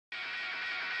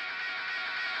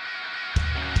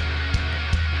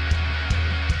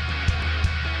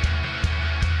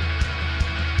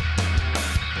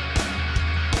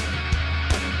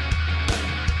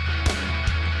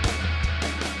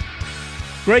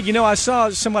Greg, you know, I saw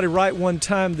somebody write one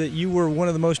time that you were one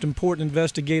of the most important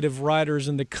investigative writers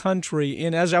in the country.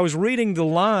 And as I was reading the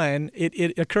line,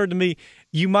 it occurred to me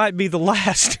you might be the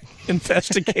last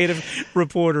investigative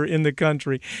reporter in the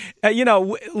country.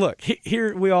 Look,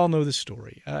 here we all know the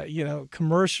story.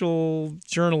 Commercial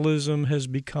journalism has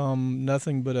become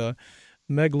nothing but a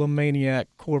megalomaniac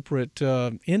corporate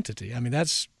entity. I mean,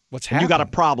 that's what's happening. You got a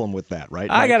problem with that,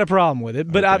 right? I got a problem with it,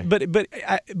 but Okay.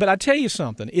 but I tell you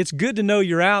something. It's good to know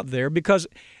you're out there, because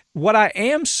what I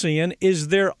am seeing is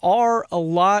there are a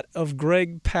lot of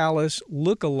Greg Palast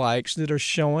lookalikes that are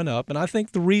showing up, and I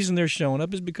think the reason they're showing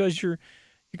up is because you're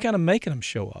kind of making them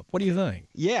show up. What do you think?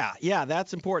 Yeah,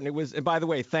 that's important. It was, and by the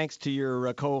way, thanks to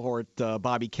your cohort,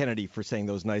 Bobby Kennedy, for saying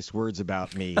those nice words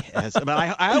about me. But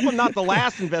I hope I'm not the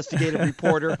last investigative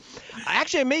reporter.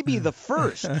 Actually, I may be the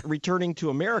first returning to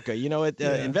America. You know,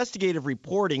 investigative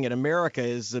reporting in America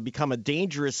has become a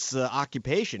dangerous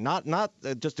occupation. Not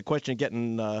just a question of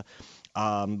getting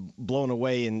blown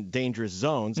away in dangerous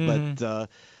zones, but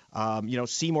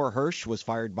Seymour Hersh was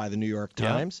fired by the New York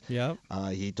Times. Yeah.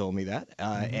 He told me that.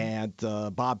 And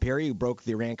Bob Perry, who broke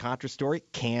the Iran-Contra story,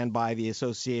 canned by the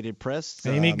Associated Press.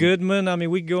 Amy Goodman. I mean,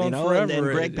 we go on forever. And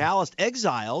Greg Palast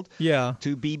exiled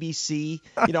to BBC.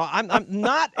 You know, I'm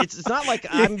not. It's not like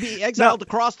I'm being exiled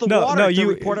across the water to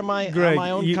report on my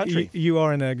own country. You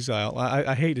are in exile.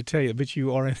 I hate to tell you, but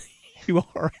you are in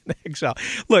exile.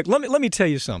 Look, let me tell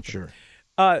you something. Sure.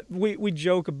 We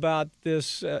joke about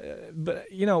this, but,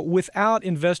 without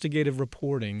investigative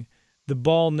reporting, the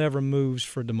ball never moves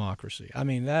for democracy. I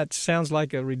mean, that sounds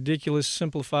like a ridiculous,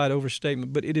 simplified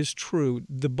overstatement, but it is true.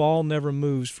 The ball never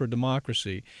moves for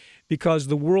democracy because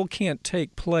the world can't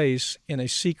take place in a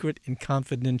secret and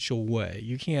confidential way.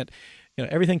 You can't,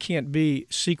 everything can't be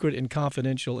secret and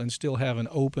confidential and still have an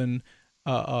open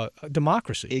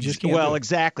democracy.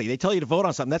 Exactly. They tell you to vote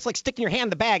on something. That's like sticking your hand in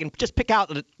the bag and just pick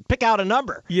out a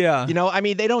number. Yeah.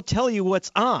 They don't tell you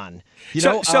what's on.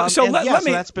 So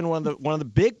that's been one of the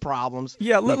big problems.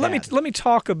 Yeah. Let me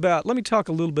talk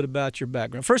a little bit about your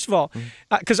background. First of all,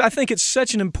 because I think it's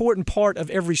such an important part of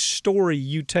every story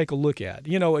you take a look at.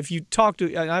 If you talk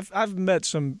to, I've met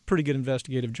some pretty good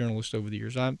investigative journalists over the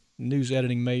years. I'm a news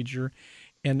editing major.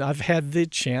 And I've had the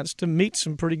chance to meet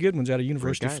some pretty good ones out of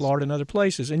University of Florida and other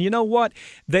places. And you know what?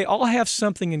 They all have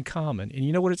something in common. And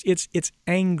you know what? It's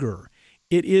anger.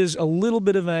 It is a little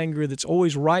bit of anger that's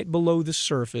always right below the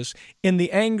surface, and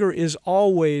the anger is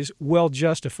always well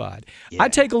justified. Yeah. I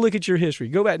take a look at your history.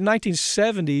 Go back to the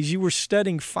 1970s. You were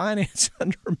studying finance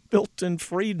under Milton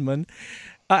Friedman.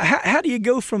 How do you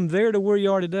go from there to where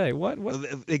you are today? What?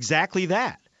 Exactly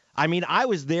that. I mean, I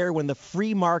was there when the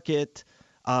free market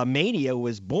mania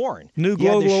was born. New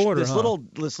global order.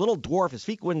 This little dwarf, his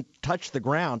feet wouldn't touch the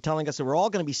ground, telling us that we're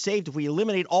all going to be saved if we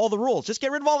eliminate all the rules. Just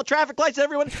get rid of all the traffic lights,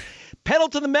 everyone. Pedal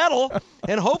to the metal,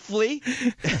 and hopefully,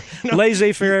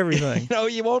 laissez-faire everything.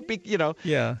 You won't be,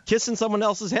 kissing someone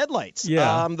else's headlights.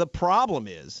 Yeah. The problem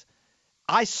is,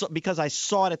 because I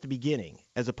saw it at the beginning,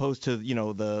 as opposed to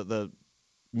the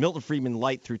Milton Friedman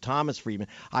light through Thomas Friedman.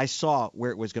 I saw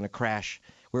where it was going to crash,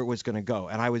 where it was going to go.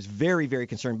 And I was very, very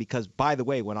concerned because, by the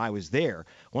way, when I was there,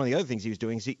 one of the other things he was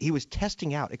doing is he was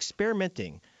testing out,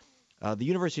 experimenting. The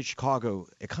University of Chicago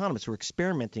economists were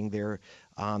experimenting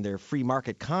on their free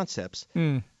market concepts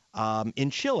in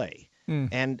Chile.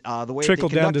 And the way trickle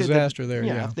down disaster there.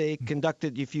 Yeah.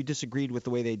 If you disagreed with the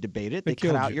way they debated, they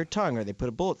cut out your tongue or they put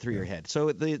a bullet through your head.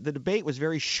 So the debate was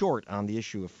very short on the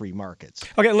issue of free markets.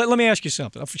 Okay, let me ask you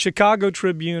something. Chicago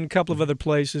Tribune, a couple of other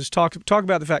places talk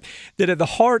about the fact that at the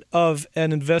heart of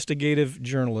an investigative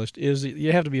journalist is that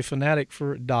you have to be a fanatic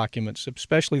for documents,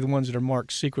 especially the ones that are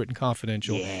marked secret and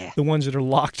confidential, the ones that are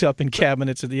locked up in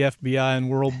cabinets at the FBI and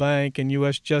World Bank and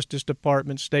U.S. Justice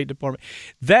Department, State Department.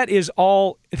 That's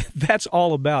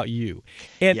all about you.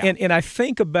 And I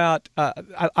think about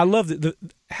I love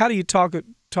how do you talk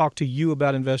to you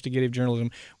about investigative journalism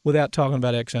without talking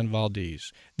about Exxon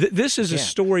Valdez? This is a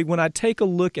story. When I take a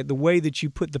look at the way that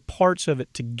you put the parts of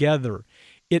it together,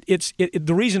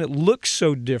 the reason it looks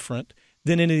so different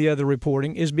than any of the other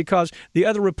reporting is because the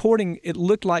other reporting, it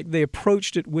looked like they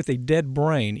approached it with a dead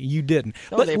brain. You didn't.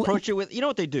 No, they approach it with,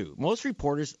 what they do? Most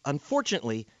reporters,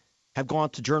 unfortunately, have gone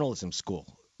to journalism school.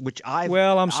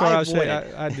 I'm sorry,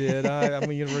 I did.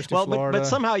 I'm a University of Florida. But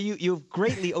somehow you've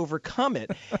greatly overcome it.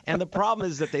 And the problem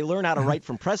is that they learn how to write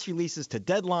from press releases to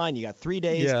deadline. You got 3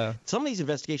 days. Yeah. Some of these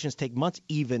investigations take months,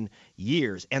 even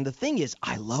years. And the thing is,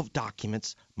 I love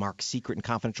documents marked secret and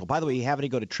confidential. By the way, you have to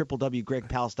go to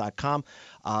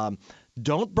www.gregpalast.com.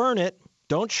 Don't burn it.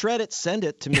 Don't shred it. Send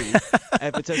it to me.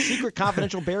 If it's a secret,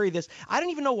 confidential, bury this. I don't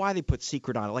even know why they put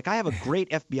secret on it. Like I have a great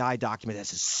FBI document that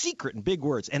says secret in big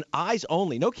words and eyes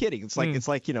only. No kidding. It's like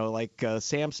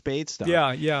Sam Spade stuff.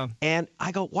 Yeah, yeah. And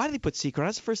I go, why do they put secret on?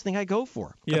 That's the first thing I go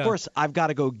for. Yeah. Of course, I've got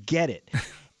to go get it.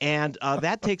 And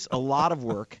that takes a lot of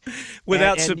work.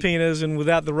 Without subpoenas and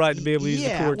without the right to be able to use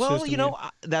the court system. Well, you know,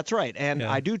 that's right. And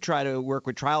I do try to work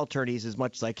with trial attorneys as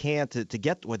much as I can to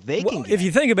get what they can get. If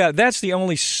you think about it, that's the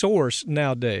only source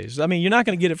nowadays. I mean, you're not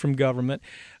going to get it from government.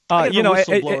 You know,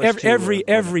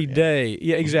 every day.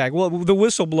 Yeah, exactly. Well, the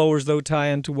whistleblowers, though, tie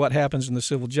into what happens in the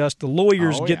civil justice. The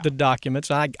lawyers get the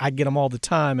documents. I get them all the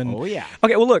time. And, Okay,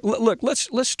 well, look.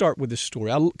 Let's start with this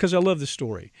story because I love this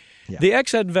story. Yeah. The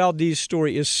Exxon Valdez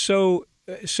story is so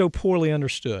poorly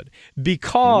understood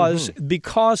because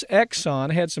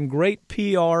Exxon had some great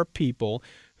PR people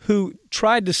who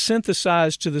tried to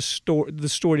synthesize to the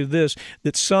story of this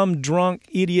that some drunk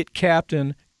idiot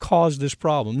captain caused this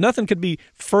problem. Nothing could be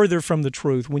further from the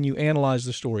truth when you analyze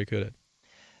the story, could it?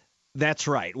 That's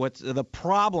right. What the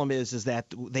problem is that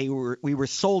we were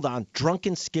sold on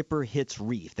drunken skipper hits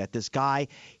reef, that this guy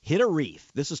hit a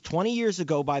reef. This is 20 years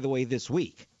ago, by the way, this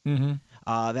week. Mm-hmm.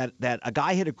 That a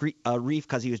guy hit a reef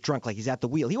because he was drunk, like he's at the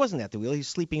wheel. He wasn't at the wheel. He's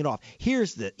sleeping it off.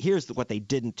 Here's what they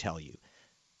didn't tell you.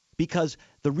 Because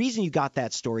the reason you got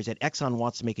that story is that Exxon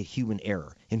wants to make a human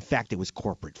error. In fact, it was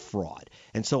corporate fraud.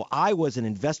 And so I was an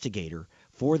investigator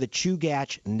for the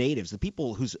Chugach natives, the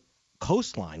people whose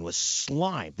coastline was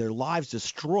slimed, their lives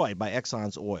destroyed by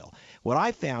Exxon's oil. What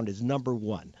I found is, number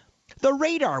one, the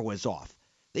radar was off.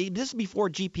 This is before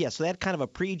GPS, so they had kind of a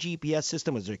pre-GPS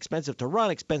system. It was expensive to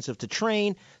run, expensive to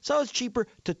train, so it's cheaper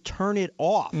to turn it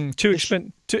off. And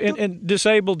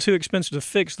disabled, too expensive to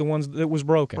fix the ones that was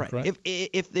broken. Right.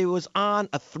 If it was on,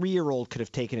 a 3-year-old could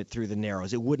have taken it through the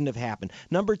Narrows. It wouldn't have happened.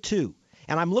 Number two,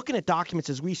 and I'm looking at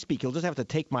documents as we speak. You'll just have to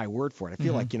take my word for it. I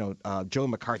feel like, Joe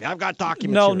McCarthy. I've got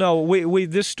documents here. No.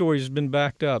 This story's been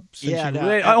backed up.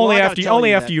 Only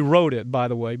after you wrote it, by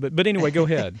the way. But anyway, go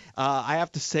ahead. I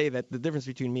have to say that the difference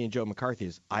between me and Joe McCarthy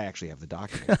is I actually have the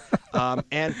documents.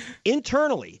 And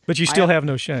internally. But you still have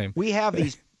no shame. We have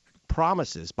these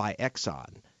promises by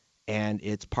Exxon and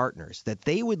its partners that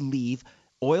they would leave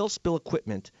oil spill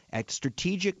equipment at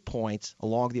strategic points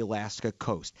along the Alaska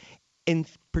coast. In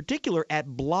particular, at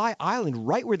Bly Island,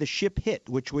 right where the ship hit,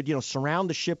 which would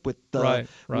surround the ship with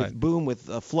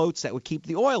with floats that would keep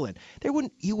the oil in.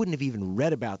 You wouldn't have even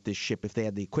read about this ship if they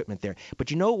had the equipment there. But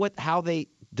you know how they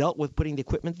dealt with putting the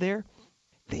equipment there?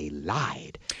 They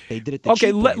lied. They did it the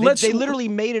cheap way. They literally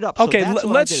made it up. Okay,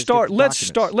 let's start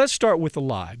with the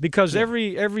lie, because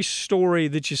every story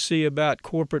that you see about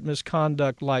corporate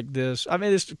misconduct like this, I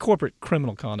mean, it's corporate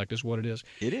criminal conduct is what it is.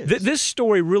 It is. This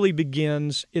story really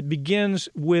begins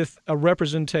with a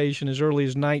representation as early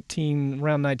as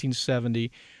around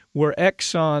 1970, where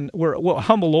Exxon,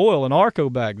 Humble Oil and Arco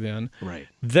back then,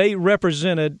 they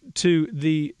represented to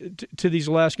these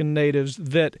Alaskan natives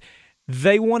that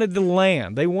they wanted the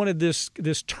land. They wanted this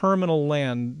terminal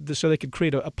land so they could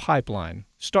create a pipeline.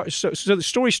 So the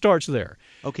story starts there.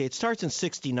 Okay, it starts in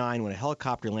 '69 when a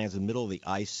helicopter lands in the middle of the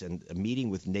ice and a meeting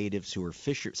with natives who are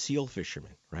seal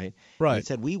fishermen, right? Right. And it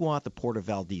said, we want the port of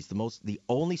Valdez, the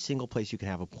only single place you can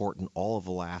have a port in all of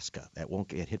Alaska that won't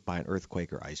get hit by an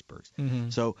earthquake or icebergs. Mm-hmm.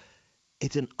 So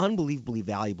it's an unbelievably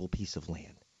valuable piece of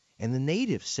land. And the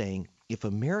natives saying, if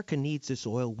America needs this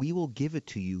oil, we will give it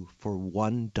to you for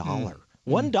 $1.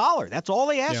 $1. That's all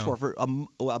they asked for a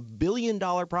 $1 billion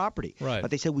property. Right.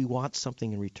 But they said, we want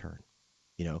something in return.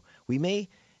 We may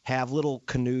have little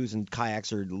canoes and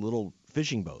kayaks or little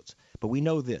fishing boats, but we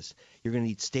know this. You're going to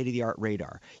need state-of-the-art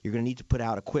radar. You're going to need to put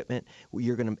out equipment.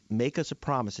 You're going to make us a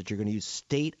promise that you're going to use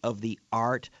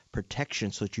state-of-the-art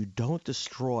protection so that you don't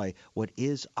destroy what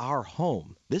is our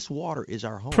home. This water is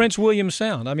our home. Prince William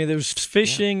Sound. I mean, there's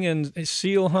fishing and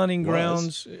seal hunting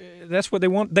grounds. That's what they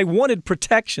want. They wanted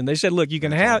protection. They said, look, you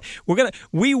can have.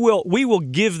 We will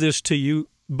give this to you,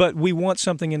 but we want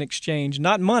something in exchange,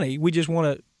 not money. We just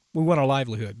want our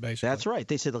livelihood, basically. That's right.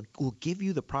 They said, we'll give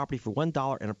you the property for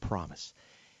 $1 and a promise.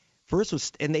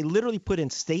 First and they literally put in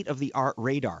state-of-the-art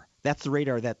radar. That's the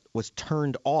radar that was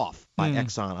turned off by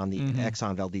Exxon on the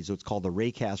Exxon Valdez. So it's called the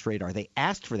Raycast radar. They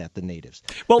asked for that, the natives.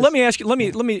 Well, let me ask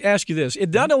you this.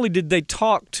 Not only did they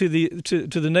talk to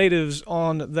the natives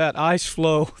on that ice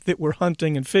floe that were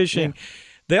hunting and fishing,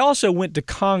 they also went to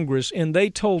Congress and they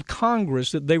told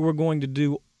Congress that they were going to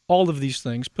do all of these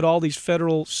things, put all these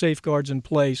federal safeguards in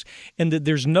place, and that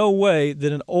there's no way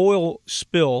that an oil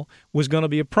spill was going to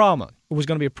be a problem. It was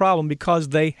going to be a problem because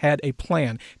they had a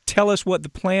plan. Tell us what the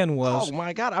plan was. Oh,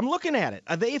 my God. I'm looking at it.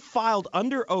 They filed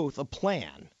under oath a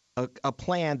plan a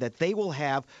plan that they will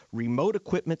have remote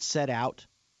equipment set out,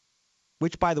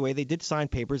 which, by the way, they did sign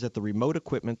papers that the remote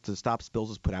equipment to stop spills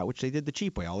was put out, which they did the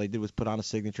cheap way. All they did was put on a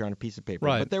signature on a piece of paper.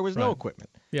 Right, but there was no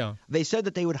equipment. Yeah. They said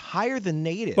that they would hire the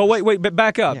natives. Well, wait, but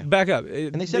back up. And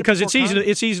they said because it's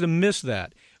easy to miss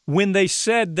that. When they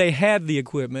said they had the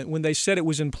equipment, when they said it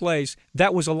was in place,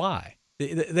 that was a lie.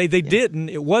 They didn't.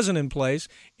 It wasn't in place,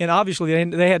 and obviously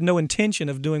they had no intention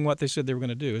of doing what they said they were going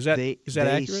to do. Is that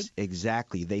accurate?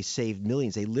 Exactly. They saved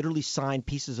millions. They literally signed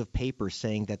pieces of paper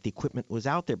saying that the equipment was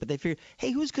out there, but they figured, hey,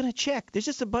 who's going to check? There's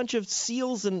just a bunch of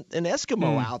SEALs and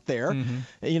Eskimo out there.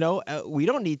 Mm-hmm. We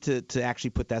don't need to actually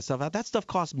put that stuff out. That stuff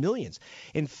costs millions.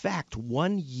 In fact,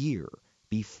 1 year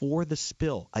before the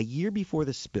spill,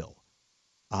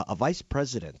 a vice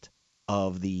president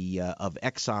of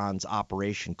Exxon's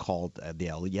operation called the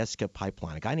Alyeska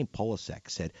pipeline, a guy named Palast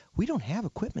said, we don't have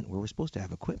equipment where we're supposed to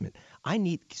have equipment.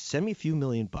 Send me a few $1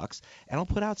 million and I'll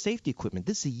put out safety equipment.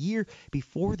 This is a year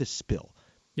before the spill.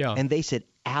 Yeah. And they said,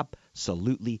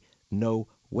 absolutely no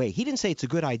way. He didn't say it's a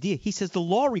good idea. He says the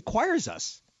law requires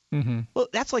us. Mm-hmm. Well,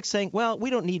 that's like saying, well, we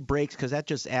don't need brakes because that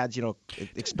just adds,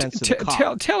 expense to the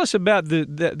car. Tell us about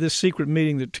the secret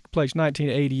meeting that took place in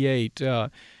 1988.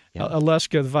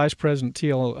 Alyeska, the vice president,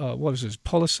 what was his,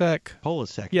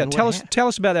 Palast? Yeah, tell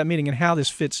us about that meeting and how this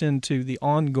fits into the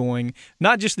ongoing,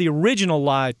 not just the original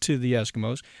lie to the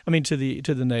Eskimos, to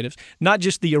the natives, not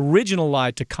just the original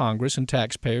lie to Congress and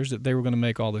taxpayers that they were going to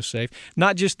make all this safe,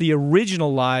 not just the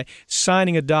original lie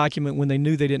signing a document when they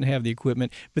knew they didn't have the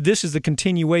equipment, but this is the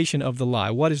continuation of the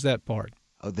lie. What is that part?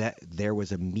 There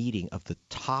was a meeting of the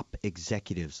top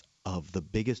executives of the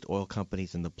biggest oil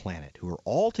companies in the planet who were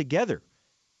all together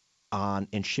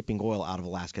in shipping oil out of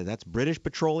Alaska. That's British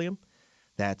Petroleum.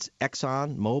 That's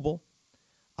Exxon Mobil.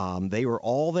 They were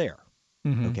all there.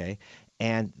 Mm-hmm. Okay.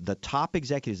 And the top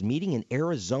executives meeting in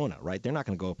Arizona, right? They're not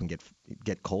going to go up and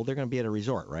get cold. They're going to be at a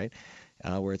resort, right?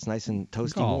 Where it's nice and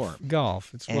toasty warm.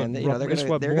 Golf. It's and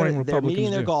what they're meeting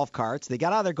in their do. golf carts. They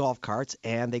got out of their golf carts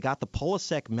and they got the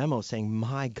Palast memo saying,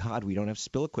 my God, we don't have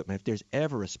spill equipment. If there's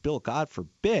ever a spill, God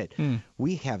forbid,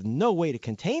 we have no way to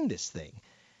contain this thing.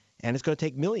 And it's going to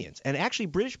take millions. And actually,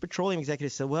 British Petroleum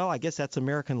executives said, "Well, I guess that's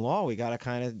American law. We got to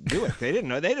kind of do it." They didn't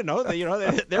know.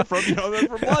 They're from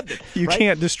London. You right?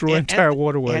 can't destroy entire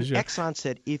waterways. And Exxon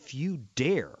said, "If you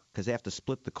dare, because they have to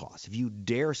split the cost. If you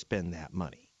dare spend that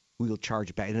money, we will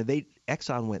charge it back." And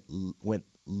Exxon went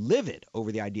livid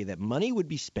over the idea that money would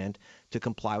be spent to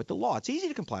comply with the law. It's easy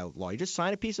to comply with the law. You just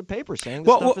sign a piece of paper saying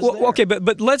the stuff is there. Okay,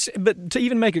 but to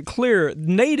even make it clear,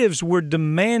 natives were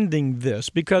demanding this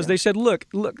because they said, look,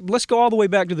 let's go all the way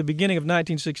back to the beginning of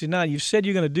 1969. You've said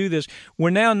you're going to do this.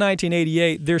 We're now in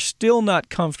 1988. They're still not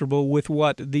comfortable with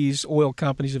what these oil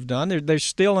companies have done. They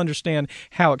still understand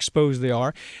how exposed they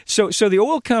are. So the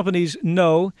oil companies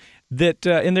know that,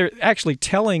 and they're actually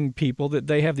telling people that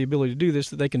they have the ability to do this,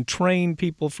 that they can train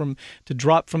people to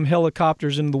drop from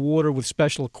helicopters into the water with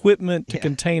special equipment to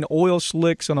contain oil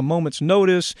slicks on a moment's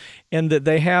notice, and that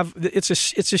they have it's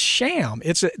a sham.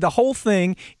 The whole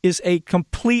thing is a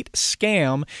complete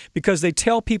scam because they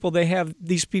tell people they have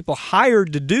these people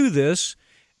hired to do this,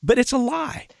 but it's a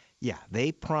lie. Yeah,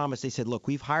 they promised. They said, look,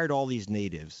 we've hired all these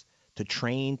natives to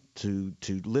train to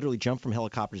literally jump from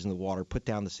helicopters in the water, put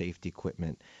down the safety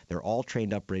equipment. They're all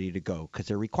trained up, ready to go, because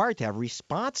they're required to have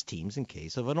response teams in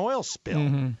case of an oil spill.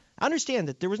 Mm-hmm. I understand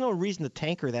that there was no reason to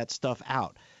tanker that stuff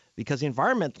out because the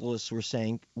environmentalists were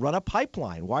saying, run a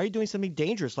pipeline. Why are you doing something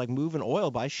dangerous like moving oil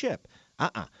by ship?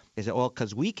 They said, well,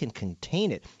 because we can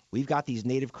contain it. We've got these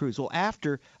native crews. Well,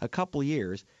 after a couple of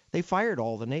years, they fired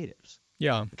all the natives.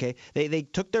 Yeah. Okay. They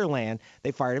took their land.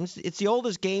 They fired them. It's the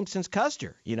oldest game since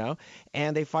Custer,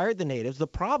 and they fired the natives. The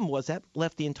problem was that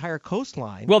left the entire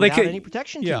coastline without any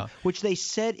protection team, which they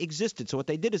said existed. So what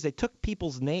they did is they took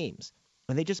people's names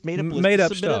and they just made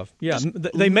up stuff.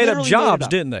 They made up jobs,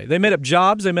 didn't they? They made up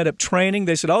jobs. They made up training.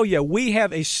 They said, oh, yeah, we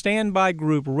have a standby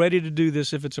group ready to do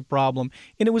this if it's a problem.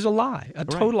 And it was a lie, a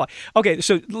total lie. Okay,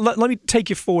 so let me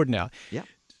take you forward now. Yeah.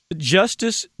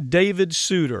 Justice David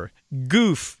Souter,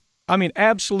 goof.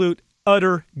 Absolute,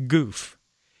 utter goof.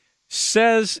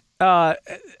 Says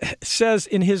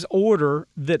in his order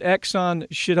that Exxon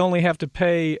should only have to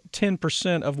pay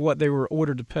 10% of what they were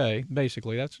ordered to pay.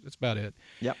 Basically, that's about it.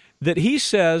 Yep. That he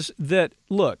says that,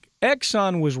 look,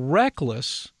 Exxon was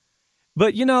reckless,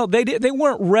 but they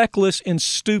weren't reckless and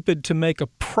stupid to make a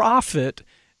profit.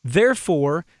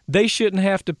 Therefore, they shouldn't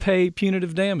have to pay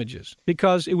punitive damages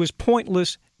because it was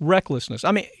pointless recklessness.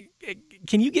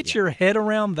 Can you get your head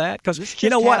around that? Because you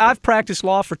know what? I've practiced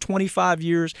law for 25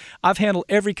 years. I've handled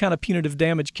every kind of punitive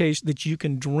damage case that you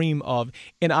can dream of,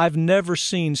 and I've never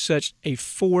seen such a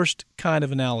forced kind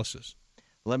of analysis.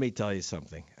 Let me tell you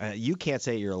something. You can't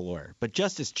say you're a lawyer, but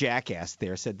Justice Jackass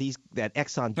there said that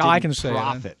Exxon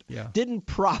didn't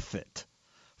profit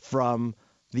from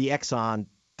the Exxon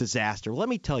disaster. Well, let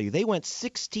me tell you, they went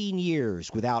 16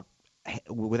 years without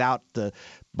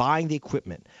buying the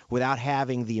equipment, without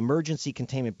having the emergency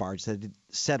containment barge, et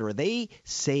cetera. They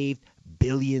saved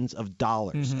billions of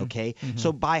dollars, okay?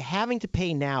 So by having to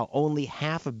pay now only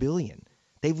 $500 million,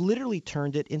 they've literally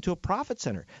turned it into a profit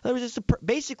center. In other words,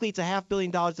 basically it's $500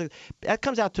 million. That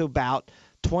comes out to about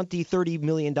 $20-30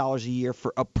 million a year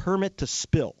for a permit to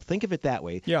spill. Think of it that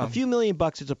way. Yeah. A few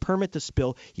 $1,000,000 is a permit to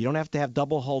spill. You don't have to have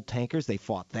double-hulled tankers. They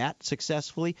fought that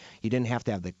successfully. You didn't have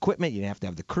to have the equipment. You didn't have to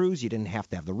have the crews. You didn't have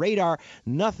to have the radar.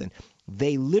 Nothing.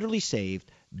 They literally saved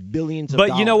billions of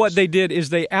dollars. But you know what they did is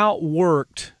they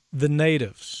outworked the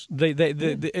natives. The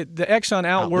Exxon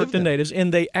outworked the natives,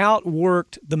 and they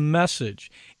outworked the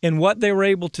message and what they were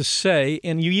able to say.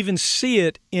 And you even see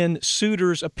it in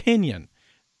Souter's opinion.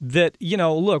 That,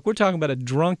 look, we're talking about a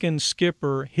drunken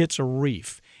skipper hits a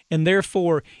reef, and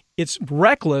therefore it's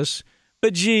reckless,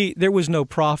 but, gee, there was no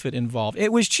profit involved.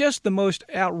 It was just the most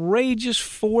outrageous,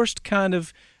 forced kind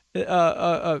of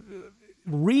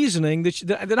reasosoning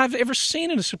that I've ever seen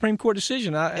in a Supreme Court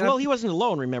decision. Well, he wasn't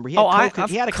alone, remember. He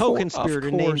had a co-conspirator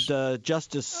named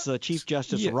Chief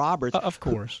Justice Roberts, of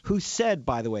course, who said,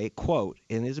 by the way, quote,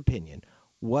 in his opinion,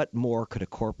 what more could a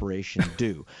corporation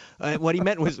do? What he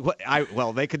meant was,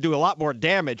 they could do a lot more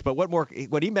damage, but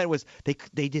what he meant was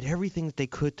they did everything that they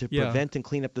could to prevent and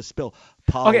clean up the spill.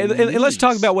 Okay, and let's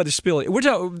talk about what the spill is.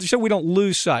 So we don't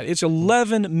lose sight. It's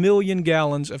 11 million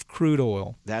gallons of crude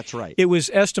oil. That's right. It was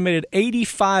estimated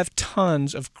 85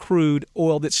 tons of crude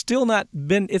oil that's still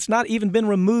it's not even been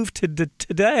removed to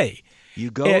today. You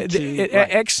go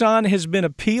Exxon has been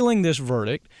appealing this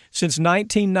verdict since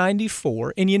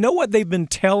 1994, and you know what they've been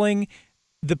telling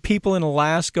the people in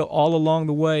Alaska all along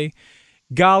the way?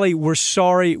 Golly, we're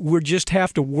sorry, we just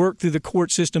have to work through the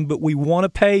court system, but we want to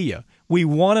pay you. We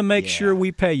want to make sure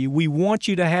we pay you. We want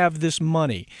you to have this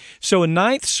money. So a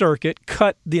Ninth Circuit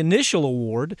cut the initial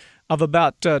award of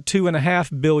about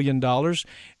 $2.5 billion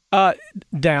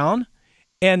down,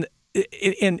 and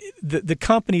the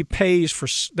company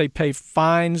they pay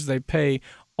fines, they pay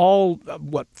all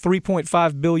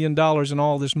 $3.5 billion in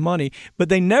all this money, but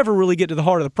they never really get to the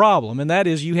heart of the problem, and that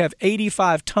is you have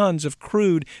 85 tons of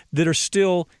crude that are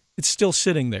still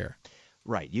sitting there.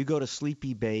 Right. You go to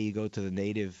Sleepy Bay, you go to the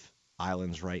native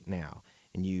islands right now,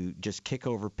 and you just kick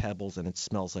over pebbles, and it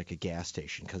smells like a gas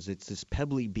station because it's this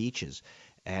pebbly beaches.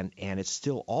 And it's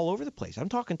still all over the place. I'm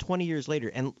talking 20 years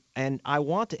later. And I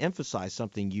want to emphasize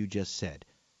something you just said.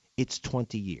 It's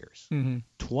 20 years.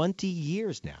 20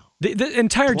 years now. The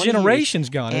entire generation's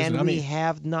gone, isn't it? And we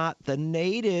have not – the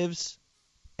natives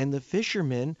and the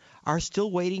fishermen are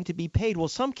still waiting to be paid. Well,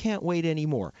 some can't wait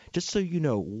anymore. Just so you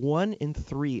know, 1 in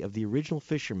 3 of the original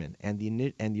fishermen and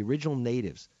the original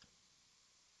natives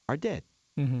are dead.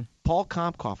 Paul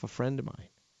Komkoff, a friend of mine.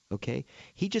 Okay,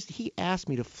 he asked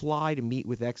me to fly to meet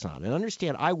with Exxon, and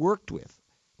understand I worked with.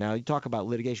 Now you talk about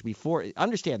litigation before.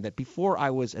 Understand that before I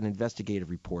was an investigative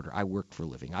reporter, I worked for a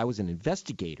living. I was an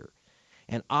investigator,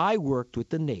 and I worked with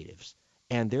the natives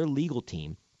and their legal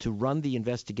team to run the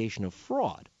investigation of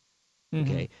fraud.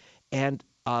 Okay, and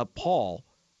Paul,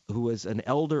 who was an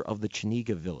elder of the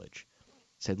Chiniga village,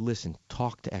 said, "Listen,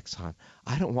 talk to Exxon.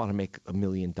 I don't want to make $1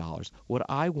 million. What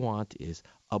I want is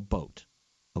a boat."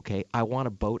 Okay, I want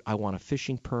a boat. I want a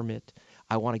fishing permit.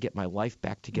 I want to get my life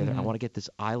back together. I want to get this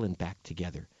island back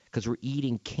together because we're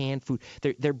eating canned food.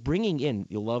 They're bringing in.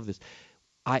 You'll love this.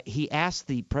 He asked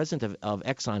the president of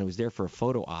Exxon, who was there for a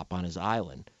photo op on his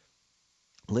island,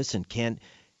 "Listen,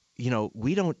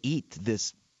 we don't eat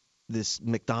this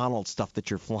McDonald's stuff that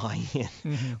you're flying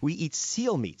in. We eat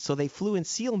seal meat." So they flew in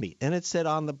seal meat, and it said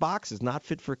on the boxes, "Not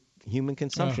fit for human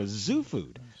consumption." Zoo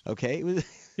food. Okay. It was,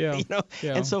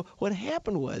 And so what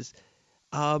happened was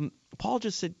Paul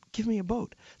just said, "Give me a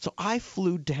boat." So I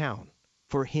flew down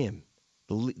for him.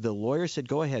 The lawyer said,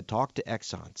 "Go ahead, talk to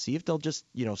Exxon. See if they'll just,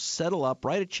 settle up,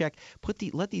 write a check,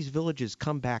 let these villages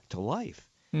come back to life."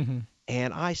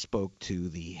 And I spoke to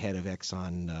the head of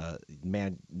Exxon,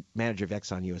 manager of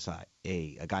Exxon USA,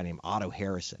 a guy named Otto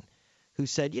Harrison, who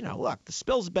said, look, the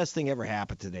spill's the best thing ever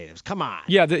happened to natives. Come on.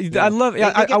 Yeah, I love.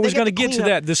 I was going to get to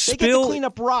that. The spill. They get to clean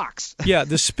up rocks. Yeah,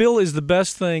 the spill is the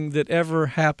best thing that ever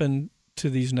happened to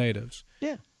these natives.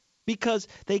 Yeah, because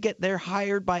they're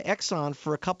hired by Exxon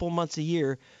for a couple months a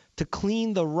year to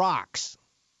clean the rocks.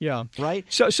 Yeah. Right?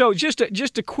 So just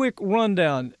a quick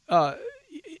rundown.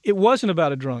 It wasn't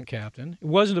about a drunk captain. It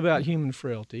wasn't about human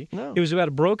frailty. No. It was about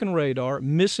a broken radar,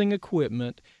 missing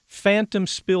equipment, phantom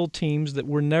spill teams that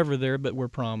were never there but were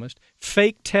promised,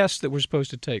 fake tests that were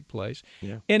supposed to take place.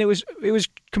 Yeah. And it was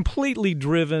completely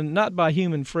driven not by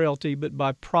human frailty but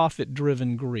by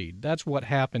profit-driven greed. That's what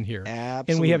happened here.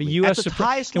 Absolutely. And we have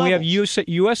a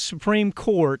U.S. Supreme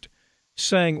Court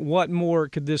saying, what more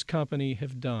could this company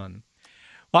have done?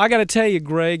 Well, I got to tell you,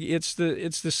 Greg, it's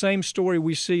the same story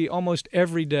we see almost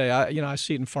every day. I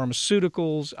see it in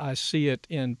pharmaceuticals. I see it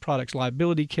in products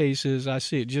liability cases. I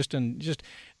see it just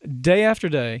day after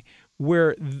day,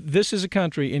 where this is a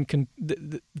country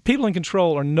the people in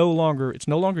control are no longer. It's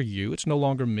no longer you. It's no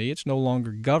longer me. It's no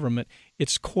longer government.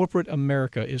 It's corporate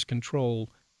America is control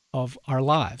of our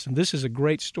lives, and this is a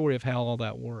great story of how all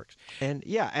that works. And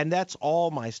that's all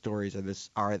my stories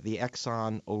are the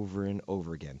Exxon over and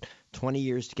over again. 20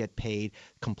 years to get paid,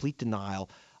 complete denial,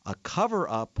 a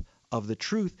cover-up of the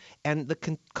truth, and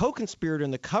the co-conspirator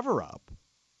in the cover-up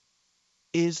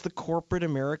is the corporate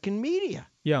American media.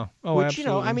 Yeah. Oh, which,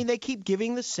 absolutely. they keep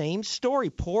giving the same story.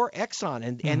 Poor Exxon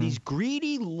and these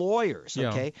greedy lawyers.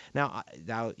 Okay. Yeah.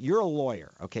 Now you're a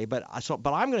lawyer. Okay. But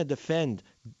I'm going to defend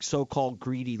so-called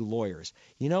greedy lawyers.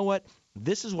 You know what?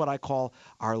 This is what I call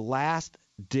our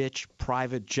last-ditch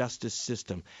private justice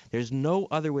system. There's no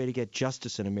other way to get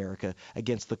justice in America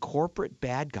against the corporate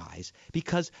bad guys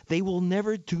because they will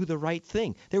never do the right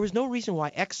thing. There was no reason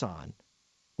why Exxon,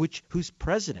 whose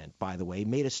president, by the way,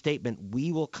 made a statement,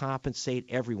 we will compensate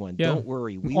everyone. Yeah. Don't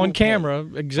worry. We on will camera,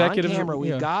 pay. executive. On camera,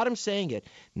 we yeah. got him saying it.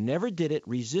 Never did it,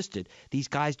 resisted. These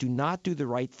guys do not do the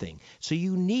right thing. So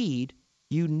you need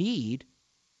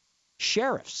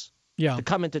sheriffs to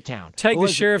come into town. Take the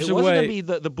sheriffs away. It wasn't away. going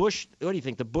to be the Bush, what do you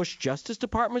think, the Bush Justice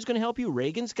Department was going to help you,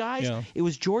 Reagan's guys? Yeah. It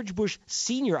was George Bush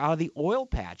Sr. out of the oil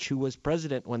patch who was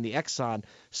president when the Exxon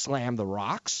slammed the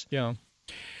rocks. Yeah.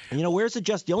 And where's the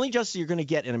justice? The only justice you're going to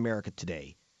get in America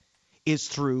today is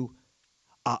through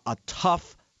a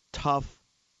tough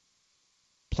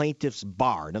plaintiff's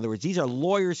bar. In other words, these are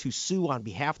lawyers who sue on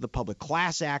behalf of the public,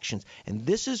 class actions, and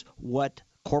this is what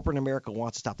corporate America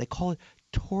wants to stop. They call it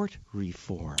tort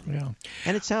reform. Yeah.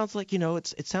 And it sounds like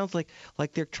it sounds like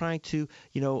they're trying to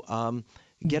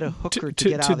get a hooker to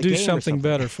get out of the game do something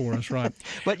better for us, right?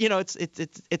 But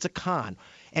it's a con.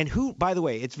 And by the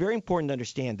way, it's very important to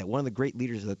understand that one of the great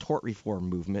leaders of the tort reform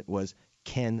movement was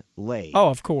Ken Lay. Oh,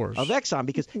 of course. Of Exxon,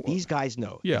 because these guys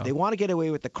know if they want to get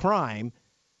away with the crime,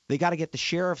 they got to get the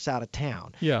sheriffs out of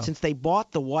town. Yeah. Since they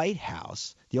bought the White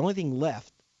House, the only thing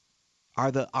left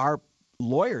are our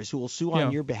lawyers who will sue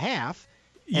on your behalf.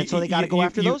 And so they got to go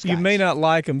after those guys. You may not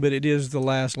like them, but it is the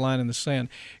last line in the sand.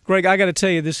 Greg, I got to tell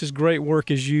you, this is great work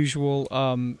as usual.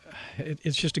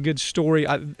 It's just a good story.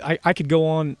 I could go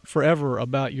on forever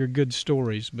about your good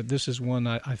stories, but this is one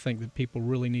I think that people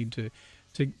really need to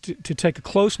take a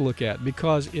close look at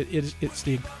because it's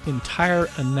the entire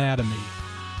anatomy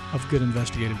of good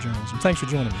investigative journalism. Thanks for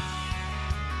joining me.